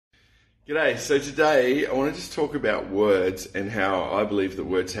G'day. So today I want to just talk about words and how I believe that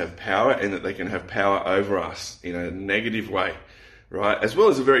words have power and that they can have power over us in a negative way, right? As well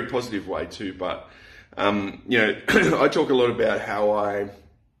as a very positive way too. But, I talk a lot about how I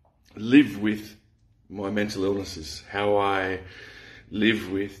live with my mental illnesses, how I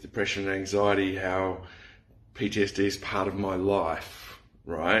live with depression and anxiety, how PTSD is part of my life,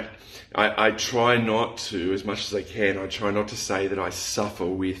 right? I try not to, as much as I can, I try not to say that I suffer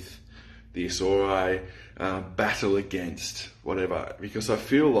with this or I battle against whatever, because I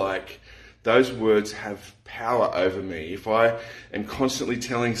feel like those words have power over me. If I am constantly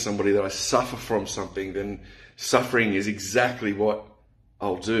telling somebody that I suffer from something, then suffering is exactly what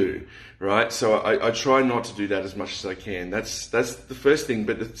I'll do, right? So I try not to do that as much as I can. That's the first thing.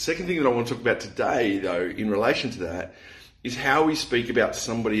 But the second thing that I want to talk about today, though, in relation to that, is how we speak about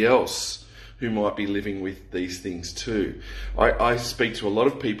somebody else who might be living with these things too. I speak to a lot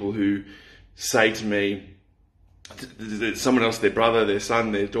of people who say to me that someone else, their brother, their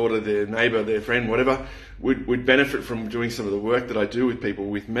son, their daughter, their neighbor, their friend, whatever, would benefit from doing some of the work that I do with people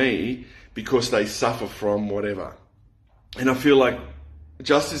with me because they suffer from whatever. And I feel like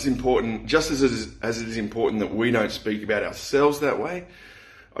just as it is important that we don't speak about ourselves that way,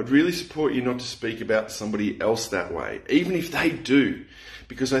 I'd really support you not to speak about somebody else that way, even if they do,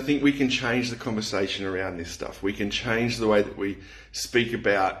 because I think we can change the conversation around this stuff. We can change the way that we speak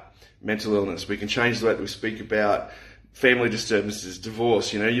about mental illness. We can change the way that we speak about family disturbances,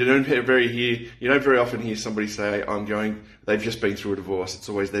 divorce. You don't very often hear somebody say, they've just been through a divorce. It's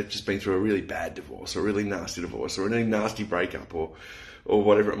always they've just been through a really bad divorce, or a really nasty divorce, or a really nasty breakup, or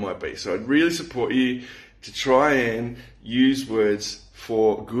whatever it might be. So I'd really support you to try and use words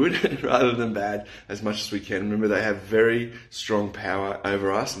for good rather than bad as much as we can. Remember, they have very strong power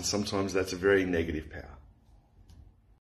over us, and sometimes that's a very negative power.